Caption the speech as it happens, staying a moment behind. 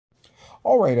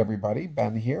All right, everybody,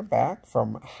 Ben here, back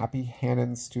from Happy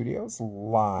Hannon Studios,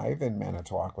 live in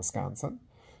Manitowoc, Wisconsin,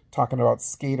 talking about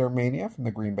Skater Mania from the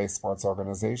Green Bay Sports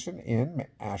Organization in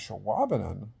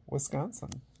Ashwaubeon, Wisconsin.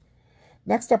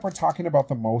 Next up, we're talking about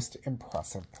the most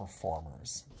impressive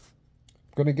performers.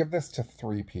 I'm going to give this to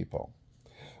three people.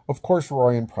 Of course,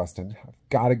 Roy and Preston. I've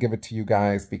got to give it to you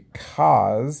guys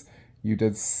because you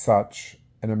did such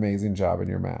an amazing job in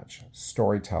your match.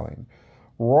 Storytelling.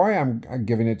 Roy, I'm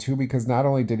giving it to because not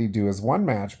only did he do his one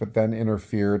match, but then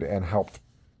interfered and helped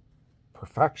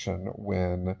Perfection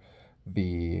win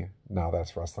the Now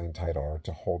That's Wrestling title, or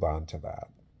to hold on to that.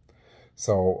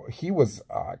 So he was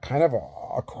kind of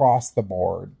across the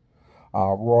board.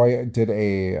 Roy did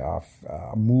a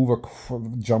move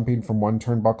jumping from one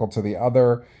turnbuckle to the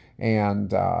other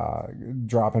and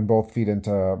dropping both feet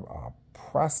into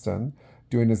Preston,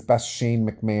 doing his best Shane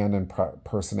McMahon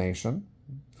impersonation.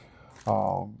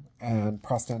 And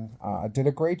Preston did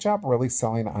a great job really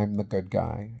selling I'm the good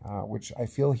guy, which I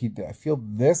feel he did. I feel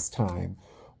this time,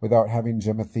 without having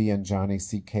Jimothy and Johnny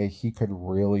CK, he could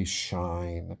really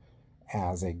shine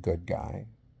as a good guy.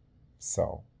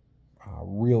 So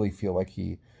really feel like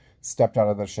he stepped out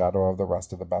of the shadow of the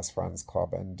rest of the Best Friends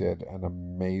Club and did an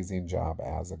amazing job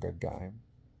as a good guy.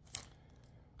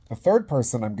 The third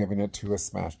person I'm giving it to is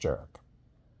Smash Jarek.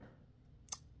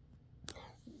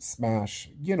 Smash,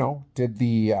 did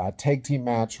the tag team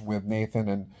match with Nathan,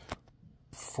 and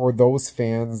for those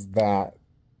fans that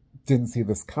didn't see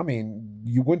this coming,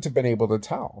 you wouldn't have been able to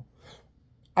tell.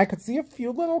 I could see a few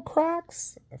little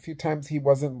cracks. A few times he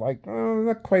wasn't like, oh,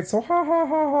 not quite so ha ha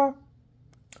ha ha.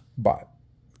 But,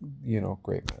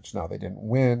 great match. Now, they didn't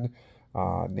win.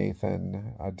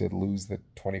 Nathan did lose the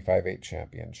 25-8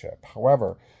 championship.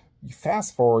 However, you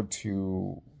fast forward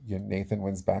to Nathan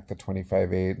wins back the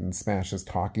 25-8 and Smash is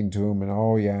talking to him and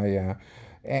oh yeah.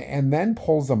 And then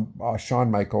pulls a Shawn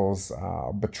Michaels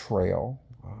betrayal,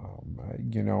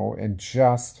 and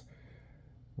just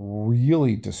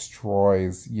really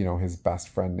destroys, his best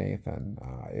friend Nathan.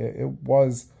 It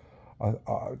was,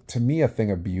 to me, a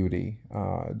thing of beauty,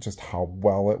 just how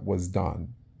well it was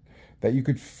done. That you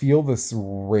could feel this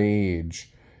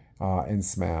rage in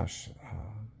Smash.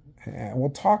 And we'll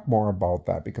talk more about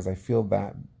that because I feel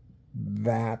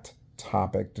that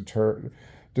topic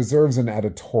deserves an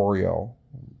editorial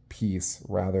piece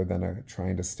rather than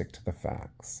trying to stick to the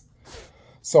facts.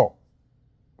 So,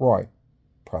 Roy,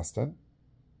 Preston,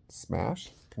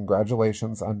 Smash,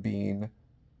 congratulations on being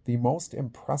the most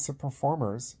impressive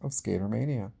performers of Skater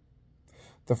Mania.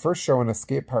 The first show in a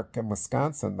skate park in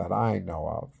Wisconsin that I know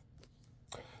of.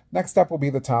 Next up will be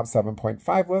the top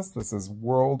 7.5 list. This is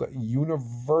world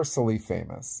universally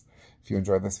famous. If you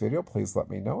enjoyed this video, please let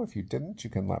me know. If you didn't, you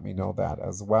can let me know that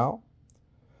as well.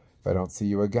 If I don't see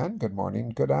you again, good morning,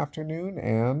 good afternoon,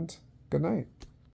 and good night.